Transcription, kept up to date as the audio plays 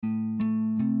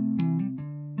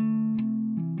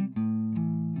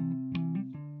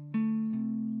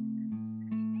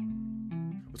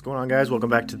What's going on, guys?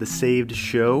 Welcome back to The Saved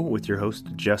Show with your host,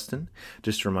 Justin.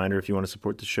 Just a reminder, if you want to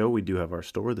support the show, we do have our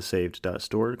store,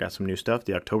 thesaved.store. Got some new stuff.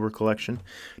 The October collection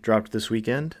dropped this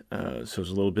weekend, so I was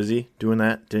a little busy doing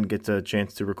that. Didn't get a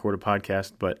chance to record a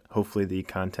podcast, but hopefully the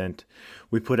content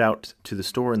we put out to the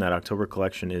store in that October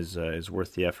collection is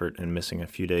worth the effort and missing a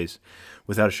few days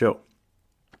without a show.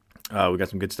 We got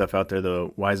some good stuff out there. The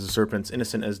Wise as Serpents,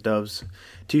 Innocent as Doves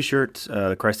t-shirt,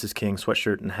 the Christ is King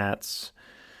sweatshirt and hats.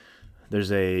 There's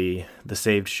The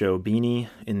Saved Show beanie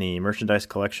in the merchandise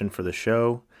collection for the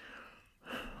show.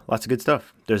 Lots of good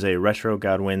stuff. There's a retro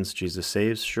God Wins, Jesus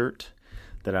Saves shirt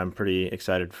that I'm pretty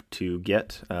excited to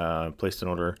get. Placed an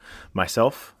order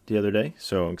myself the other day,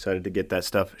 so I'm excited to get that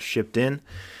stuff shipped in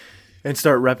and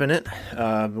start repping it.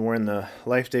 I've been wearing the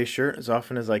Life Day shirt as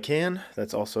often as I can.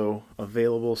 That's also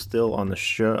available still on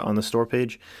the store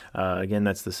page. Again,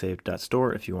 that's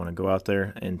thesaved.store if you want to go out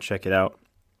there and check it out.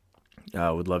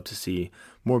 Would love to see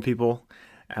more people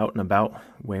out and about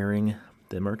wearing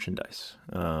the merchandise.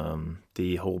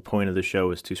 The whole point of the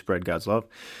show is to spread God's love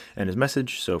and His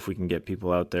message. So if we can get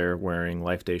people out there wearing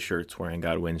Life Day shirts, wearing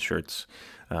God Wins shirts,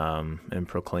 and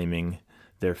proclaiming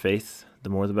their faith, the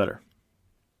more the better.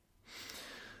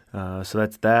 So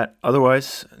that's that.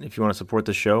 Otherwise, if you want to support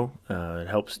the show, it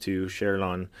helps to share it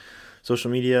on social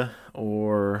media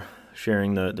or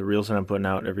sharing the reels that I'm putting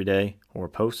out every day or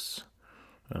posts.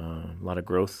 A lot of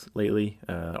growth lately.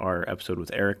 Our episode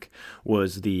with Eric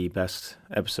was the best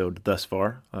episode thus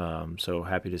far. So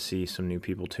happy to see some new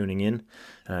people tuning in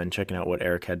and checking out what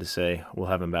Eric had to say. We'll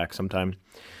have him back sometime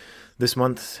this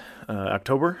month.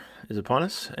 October is upon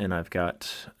us, and I've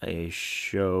got a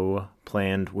show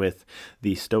planned with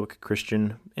the Stoic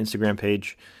Christian Instagram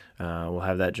page. We'll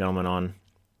have that gentleman on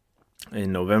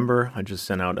in November. I just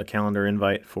sent out a calendar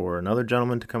invite for another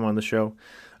gentleman to come on the show.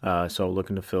 So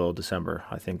looking to fill December.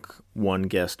 I think one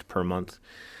guest per month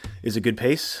is a good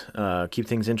pace. Keep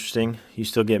things interesting. You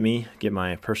still get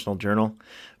my personal journal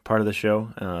part of the show,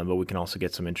 but we can also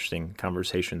get some interesting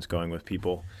conversations going with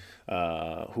people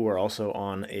who are also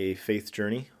on a faith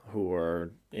journey, who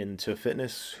are into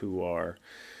fitness, who are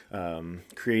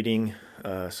creating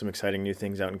some exciting new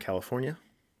things out in California.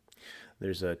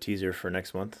 There's a teaser for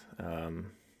next month.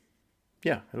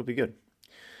 It'll be good.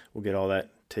 We'll get all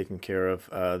that taken care of.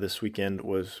 This weekend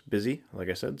was busy, like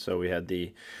I said, so we had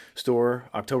the store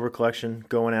October collection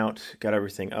going out, got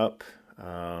everything up.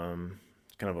 Kind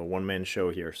of a one-man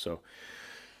show here, so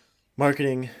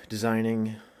marketing,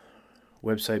 designing,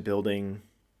 website building,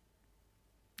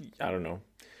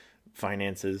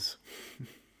 finances.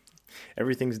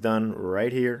 Everything's done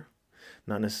right here.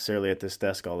 Not necessarily at this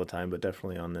desk all the time, but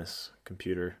definitely on this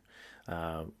computer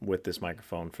with this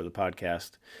microphone for the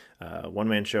podcast.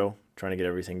 One-man show, trying to get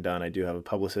everything done. I do have a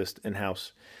publicist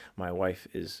in-house. My wife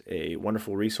is a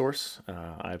wonderful resource.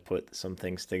 I put some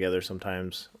things together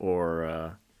sometimes,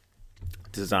 or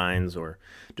designs or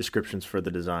descriptions for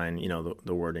the design,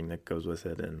 the wording that goes with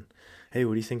it. And, hey,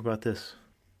 what do you think about this?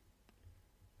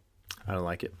 I don't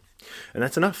like it. And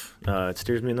that's enough. It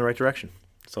steers me in the right direction.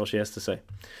 That's all she has to say.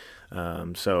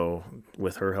 So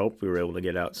with her help, we were able to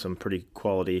get out some pretty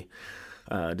quality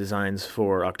designs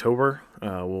for October.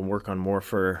 We'll work on more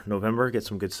for November, get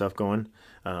some good stuff going.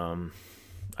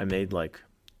 I made like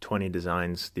 20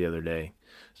 designs the other day,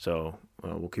 so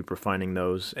we'll keep refining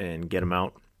those and get them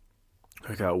out.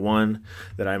 I got one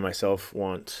that I myself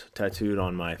want tattooed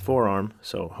on my forearm,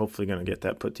 so hopefully going to get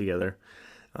that put together.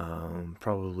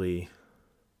 Probably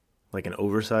like an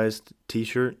oversized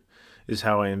t-shirt is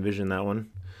how I envision that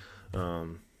one. A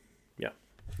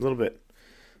little bit.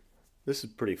 This is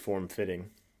pretty form-fitting,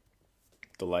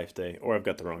 the Life Day, or I've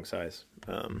got the wrong size.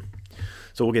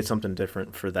 So we'll get something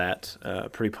different for that.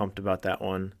 Pretty pumped about that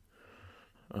one.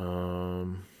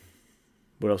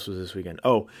 What else was this weekend?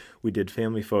 Oh, we did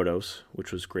family photos,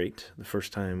 which was great. The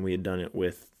first time we had done it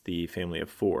with the family of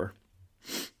 4.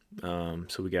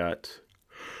 So we got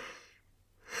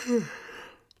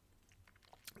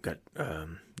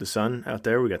the son out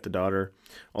there. We got the daughter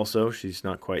also. She's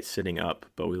not quite sitting up,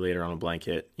 but we laid her on a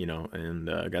blanket,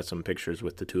 and got some pictures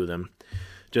with the two of them,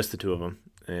 just the two of them,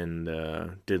 and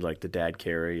did like the dad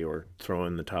carry or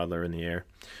throwing the toddler in the air.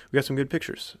 We got some good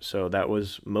pictures. So that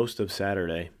was most of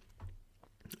Saturday.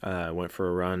 Went for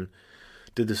a run,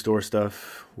 did the store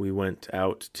stuff. We went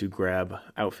out to grab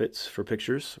outfits for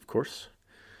pictures, of course.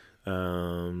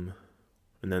 And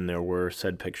then there were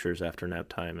said pictures after nap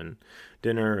time and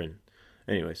dinner. And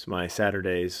anyways, my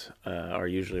Saturdays are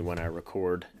usually when I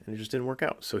record, and it just didn't work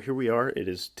out. So here we are. It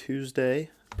is Tuesday.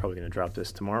 Probably going to drop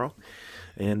this tomorrow,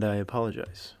 and I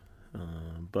apologize.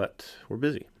 But we're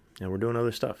busy, and we're doing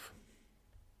other stuff.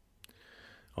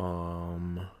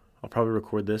 I'll probably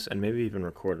record this and maybe even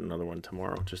record another one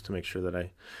tomorrow just to make sure that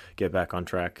I get back on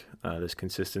track. This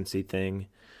consistency thing,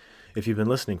 if you've been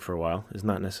listening for a while, is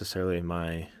not necessarily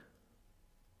my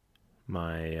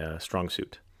strong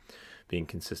suit. Being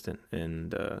consistent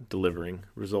and delivering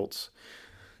results.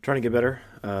 Trying to get better.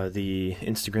 The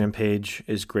Instagram page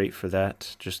is great for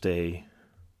that. Just a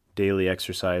daily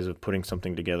exercise of putting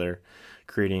something together,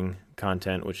 creating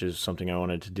content, which is something I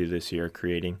wanted to do this year,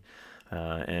 creating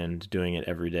and doing it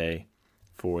every day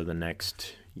for the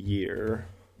next year.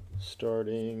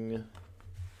 Starting,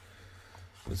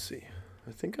 let's see,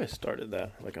 I think I started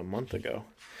that like a month ago.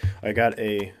 I got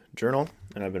a journal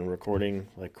and I've been recording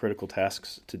like critical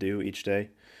tasks to do each day,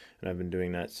 and I've been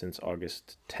doing that since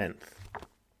August 10th.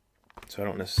 So I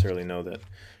don't necessarily know that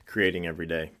creating every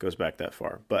day goes back that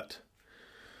far, but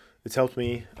it's helped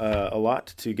me a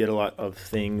lot to get a lot of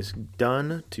things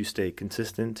done, to stay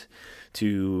consistent,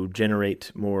 to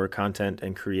generate more content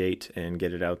and create and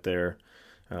get it out there.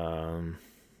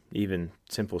 Even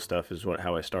simple stuff is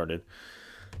how I started.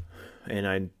 And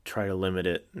I try to limit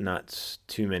it, not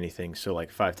too many things, so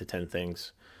like 5 to 10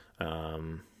 things. I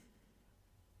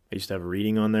used to have a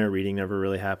reading on there. Reading never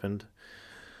really happened.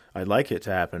 I'd like it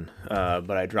to happen,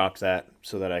 but I dropped that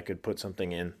so that I could put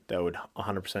something in that would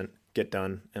 100% get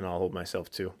done, and I'll hold myself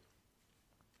to.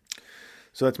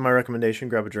 So that's my recommendation.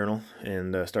 Grab a journal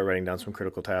and start writing down some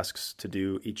critical tasks to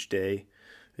do each day.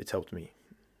 It's helped me.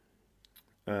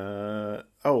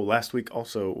 Last week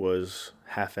also was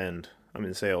half end. I'm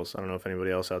in sales. I don't know if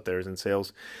anybody else out there is in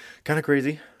sales. Kind of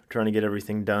crazy, trying to get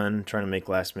everything done, trying to make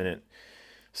last minute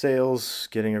sales,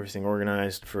 getting everything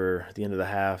organized for the end of the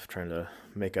half, trying to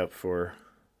make up for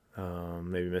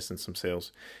maybe missing some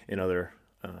sales in other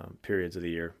periods of the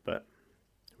year, but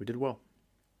we did well.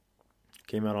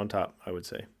 Came out on top, I would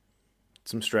say.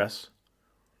 Some stress,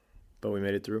 but we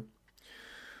made it through.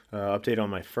 Update on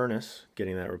my furnace,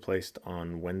 getting that replaced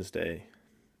on Wednesday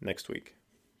next week.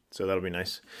 So that'll be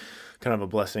nice. Kind of a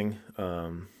blessing.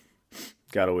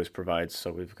 God always provides,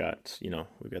 so we've got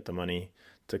the money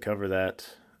to cover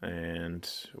that, and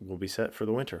we'll be set for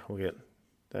the winter. We'll get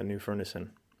that new furnace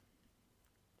in.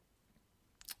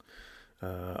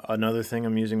 Another thing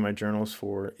I'm using my journals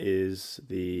for is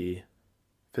the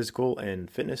physical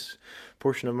and fitness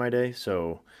portion of my day.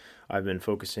 So I've been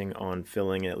focusing on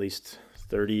filling at least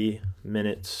 30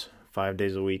 minutes, 5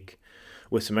 days a week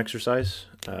with some exercise,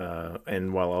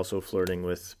 and while also flirting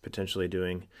with potentially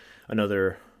doing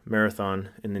another marathon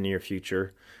in the near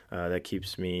future. That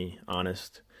keeps me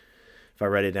honest. If I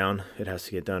write it down, it has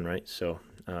to get done, right? So,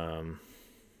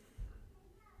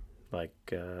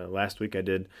 last week I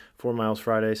did 4 miles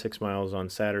Friday, 6 miles on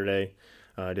Saturday.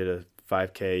 I did a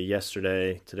 5K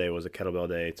yesterday. Today was a kettlebell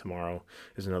day. Tomorrow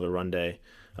is another run day,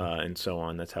 and so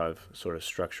on. That's how I've sort of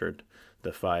structured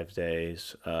the 5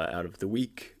 days out of the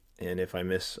week. And if I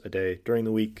miss a day during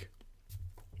the week,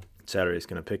 Saturday's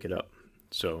going to pick it up.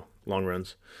 So long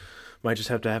runs might just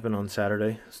have to happen on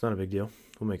Saturday. It's not a big deal.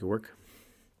 We'll make it work.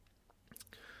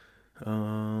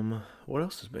 What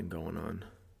else has been going on?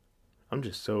 I'm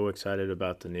just so excited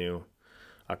about the new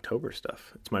October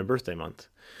stuff. It's my birthday month.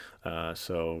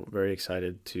 So very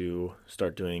excited to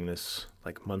start doing this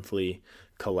like monthly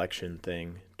collection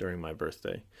thing during my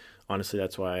birthday. Honestly,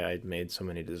 that's why I made so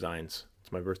many designs.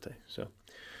 It's my birthday. So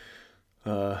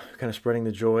kind of spreading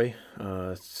the joy.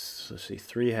 Let's see,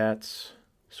 3 hats,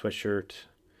 sweatshirt,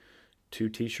 2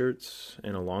 t-shirts,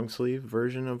 and a long sleeve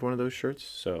version of one of those shirts.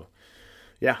 So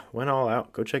yeah, went all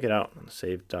out. Go check it out on the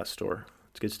saved.store.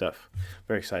 It's good stuff.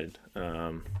 Very excited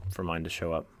for mine to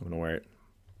show up. I'm going to wear it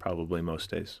probably most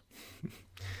days.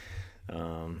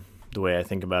 The way I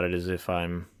think about it is if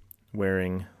I'm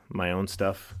wearing my own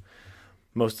stuff,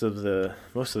 most of the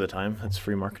time, that's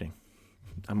free marketing.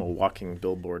 I'm a walking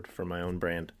billboard for my own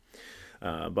brand.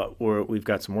 But we've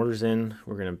got some orders in.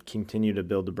 We're going to continue to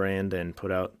build the brand and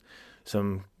put out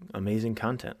some amazing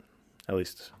content. At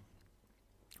least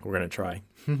we're going to try.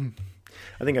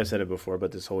 I think I've said it before,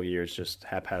 but this whole year is just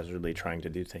haphazardly trying to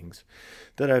do things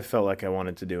that I've felt like I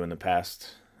wanted to do in the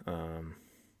past. And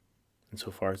so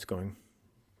far it's going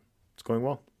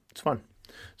well. It's fun.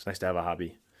 It's nice to have a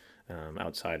hobby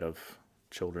outside of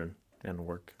children and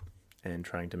work and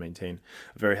trying to maintain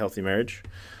a very healthy marriage.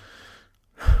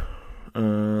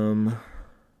 I'm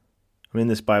in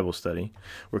this Bible study.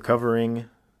 We're covering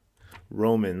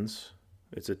Romans.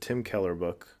 It's a Tim Keller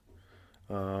book.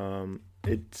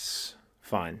 It's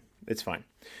fine. It's fine.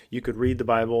 You could read the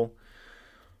Bible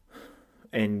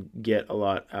and get a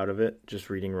lot out of it just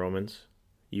reading Romans.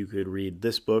 You could read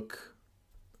this book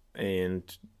and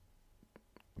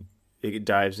it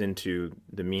dives into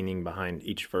the meaning behind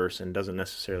each verse and doesn't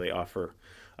necessarily offer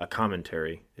a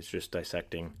commentary. It's just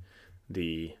dissecting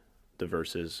the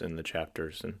verses and the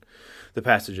chapters and the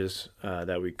passages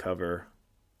that we cover,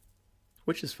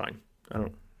 which is fine. I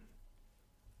don't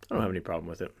have any problem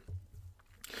with it.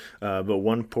 But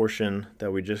one portion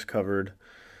that we just covered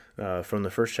from the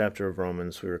first chapter of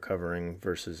Romans, we were covering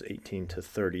verses 18 to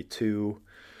 32.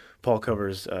 Paul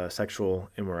covers sexual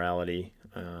immorality.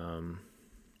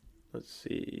 Let's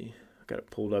see. I've got it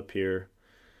pulled up here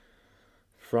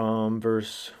from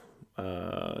verse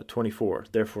 24.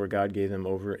 Therefore, God gave them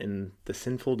over in the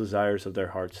sinful desires of their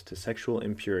hearts to sexual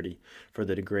impurity for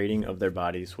the degrading of their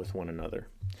bodies with one another.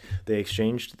 They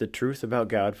exchanged the truth about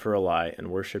God for a lie and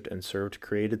worshipped and served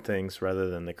created things rather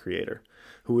than the Creator,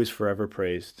 who is forever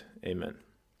praised. Amen.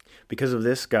 Because of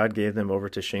this, God gave them over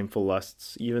to shameful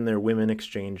lusts. Even their women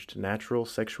exchanged natural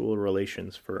sexual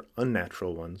relations for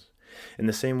unnatural ones. In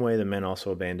the same way, the men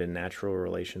also abandoned natural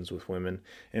relations with women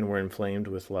and were inflamed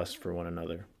with lust for one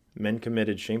another. Men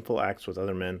committed shameful acts with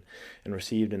other men and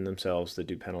received in themselves the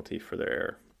due penalty for their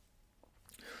error.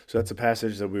 So that's a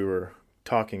passage that we were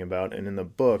talking about. And in the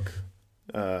book,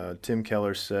 Tim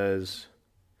Keller says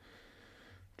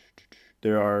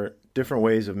there are different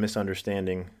ways of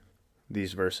misunderstanding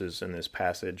these verses in this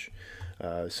passage.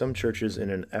 Some churches, in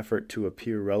an effort to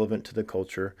appear relevant to the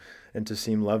culture and to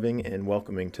seem loving and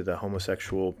welcoming to the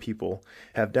homosexual people,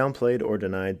 have downplayed or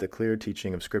denied the clear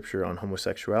teaching of Scripture on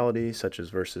homosexuality, such as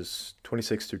verses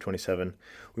 26 through 27.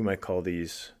 We might call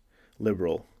these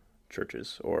liberal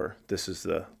churches, or this is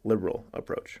the liberal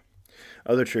approach.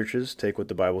 Other churches take what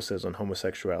the Bible says on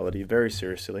homosexuality very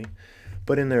seriously,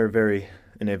 but in a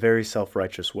very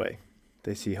self-righteous way.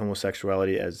 They see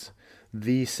homosexuality as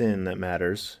the sin that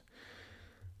matters,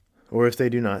 or if they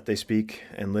do not, they speak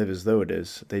and live as though it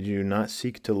is. They do not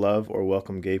seek to love or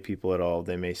welcome gay people at all.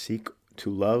 They may seek to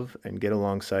love and get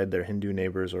alongside their Hindu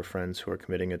neighbors or friends who are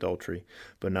committing adultery,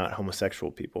 but not homosexual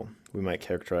people. We might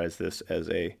characterize this as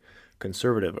a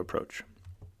conservative approach.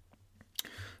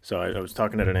 So I was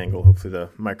talking at an angle. Hopefully the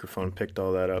microphone picked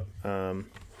all that up.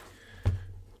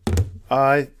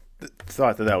 I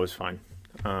thought that was fine.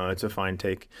 It's a fine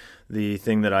take. The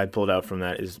thing that I pulled out from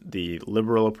that is the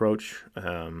liberal approach,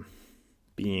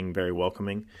 being very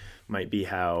welcoming, might be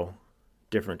how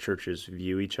different churches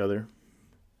view each other.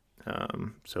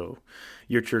 So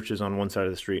your church is on one side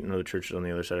of the street, another church is on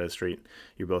the other side of the street.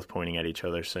 You're both pointing at each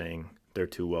other saying they're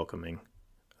too welcoming.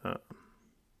 But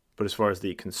as far as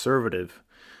the conservative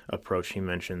approach he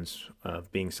mentions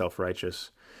of being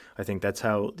self-righteous, I think that's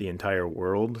how the entire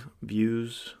world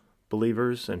views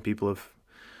believers and people of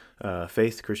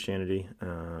faith, Christianity,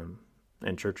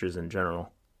 and churches in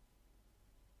general.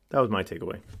 That was my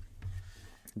takeaway.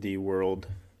 The world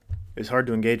is hard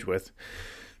to engage with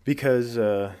because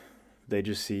they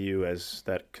just see you as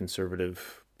that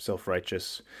conservative,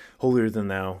 self-righteous,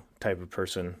 holier-than-thou type of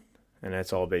person, and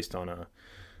that's all based on a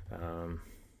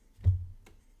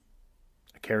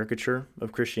caricature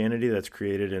of Christianity that's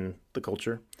created in the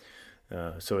culture.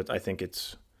 So I think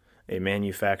it's a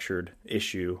manufactured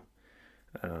issue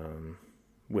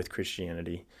with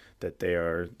Christianity, that they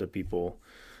are the people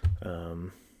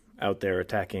out there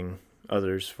attacking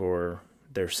others for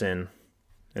their sin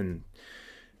and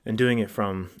doing it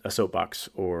from a soapbox,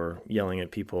 or yelling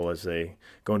at people as they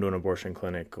go into an abortion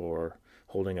clinic, or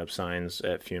holding up signs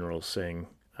at funerals saying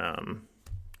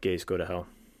gays go to hell.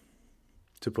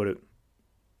 To put it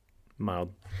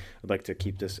mild, I'd like to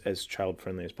keep this as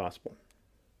child-friendly as possible.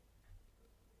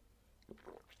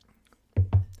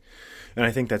 And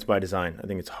I think that's by design. I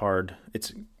think it's hard.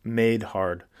 It's made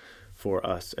hard for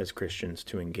us as Christians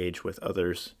to engage with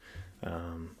others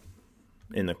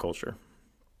in the culture.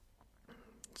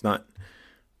 It's not.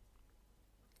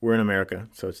 We're in America,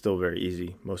 so it's still very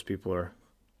easy. Most people are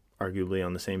arguably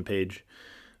on the same page.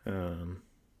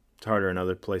 It's harder in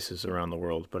other places around the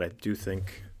world, but I do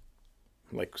think,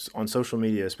 like on social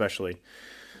media especially,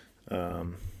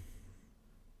 I'll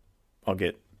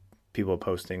get people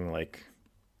posting like,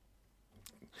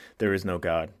 "There is no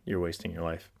God, you're wasting your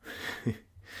life."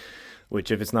 Which,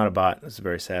 if it's not a bot, it's a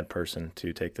very sad person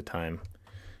to take the time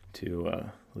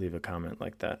to leave a comment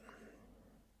like that.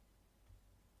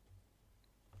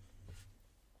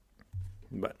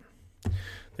 But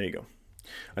there you go.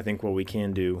 I think what we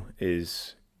can do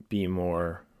is be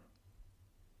more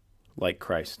like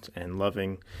Christ and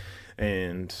loving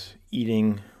and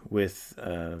eating with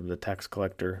the tax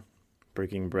collector,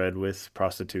 breaking bread with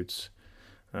prostitutes.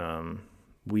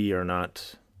 We are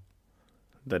not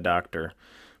the doctor,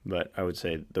 but I would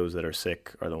say those that are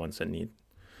sick are the ones that need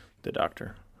the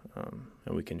doctor.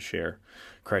 And we can share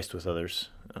Christ with others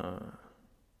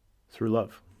through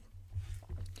love.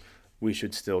 we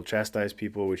should still chastise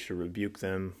people. We should rebuke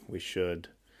them. We should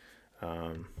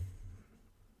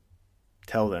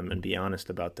tell them and be honest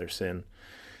about their sin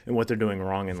and what they're doing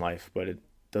wrong in life. But it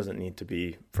doesn't need to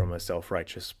be from a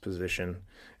self-righteous position.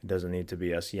 It doesn't need to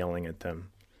be us yelling at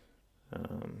them.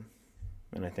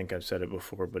 And I think I've said it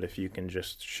before, but if you can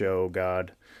just show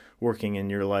God working in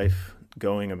your life,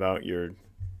 going about your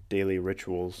daily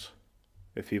rituals,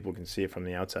 if people can see it from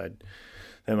the outside,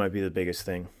 that might be the biggest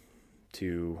thing,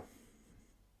 to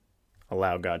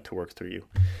allow God to work through you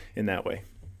in that way.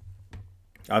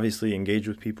 Obviously, engage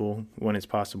with people when it's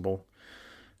possible.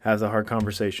 Have the hard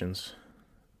conversations,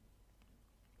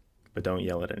 but don't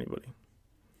yell at anybody.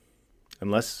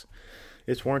 Unless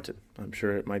it's warranted. I'm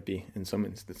sure it might be in some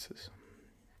instances.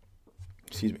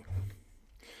 Excuse me.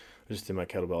 I just did my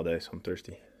kettlebell day, so I'm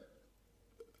thirsty.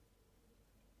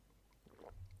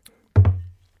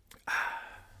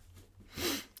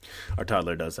 Our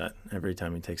toddler does that every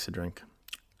time he takes a drink.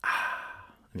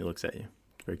 And he looks at you.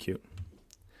 It's very cute.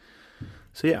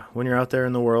 So yeah, when you're out there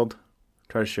in the world,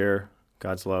 try to share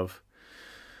God's love,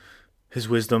 His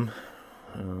wisdom.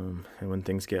 And when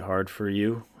things get hard for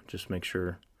you, just make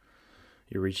sure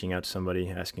you're reaching out to somebody,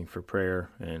 asking for prayer,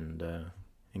 and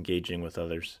engaging with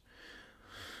others.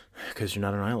 Because you're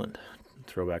not an island.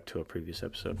 Throwback to a previous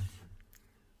episode.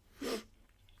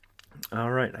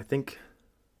 All right, I think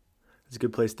it's a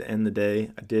good place to end the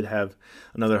day. I did have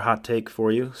another hot take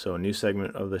for you, so a new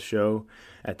segment of the show.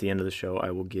 At the end of the show,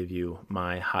 I will give you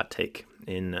my hot take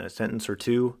in a sentence or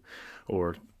two,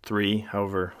 or three,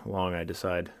 however long I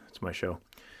decide. It's my show.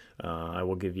 I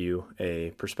will give you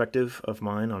a perspective of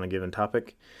mine on a given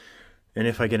topic, and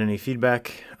if I get any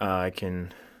feedback, I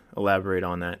can elaborate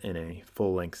on that in a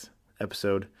full-length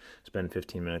episode, spend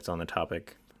 15 minutes on the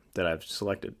topic that I've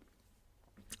selected.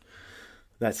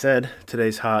 That said,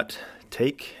 today's hot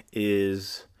take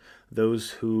is those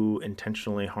who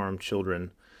intentionally harm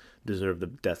children deserve the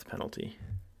death penalty.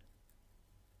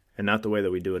 And not the way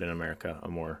that we do it in America, a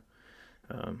more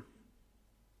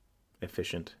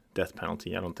efficient death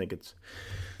penalty. I don't think it's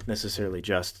necessarily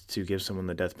just to give someone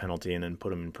the death penalty and then put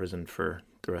them in prison for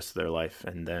the rest of their life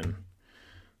and then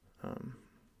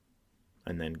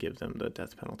give them the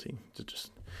death penalty. It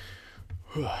just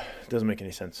doesn't make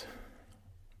any sense.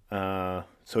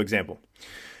 So example,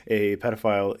 a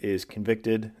pedophile is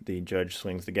convicted, the judge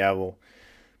swings the gavel,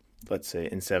 let's say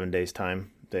in 7 days'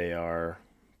 time, they are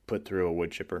put through a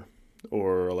wood chipper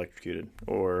or electrocuted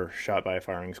or shot by a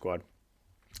firing squad.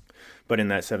 But in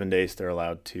that 7 days, they're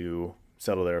allowed to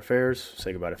settle their affairs,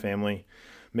 say goodbye to family,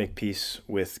 make peace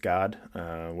with God,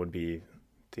 would be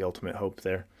the ultimate hope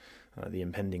there. The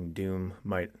impending doom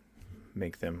might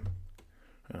make them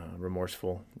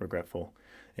remorseful, regretful,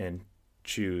 and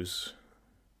choose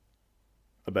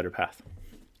a better path.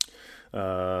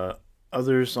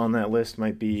 Others on that list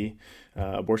might be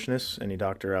abortionists, any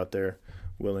doctor out there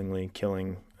willingly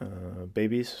killing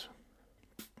babies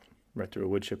right through a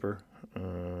wood chipper,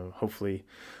 hopefully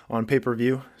on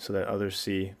pay-per-view so that others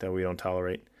see that we don't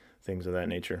tolerate things of that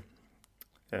nature.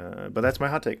 But that's my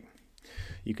hot take.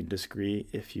 You can disagree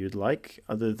if you'd like.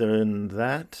 Other than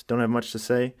that, don't have much to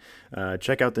say.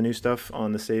 Check out the new stuff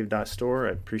on the Saved.store.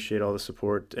 I appreciate all the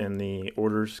support and the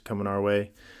orders coming our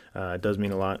way. It does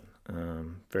mean a lot.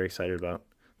 Very excited about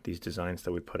these designs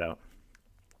that we put out.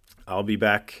 I'll be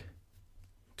back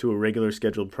to a regular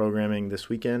scheduled programming this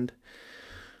weekend.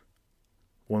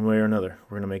 One way or another,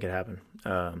 we're going to make it happen.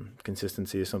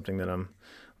 Consistency is something that I'm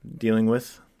dealing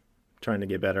with, trying to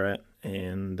get better at,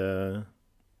 and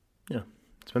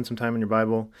spend some time in your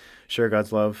Bible, share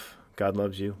God's love. God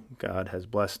loves you. God has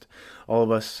blessed all of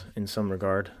us in some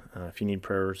regard. If you need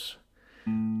prayers,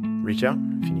 reach out.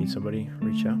 If you need somebody,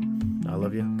 reach out. I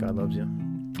love you. God loves you.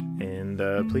 And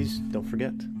please don't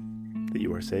forget that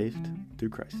you are saved through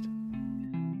Christ.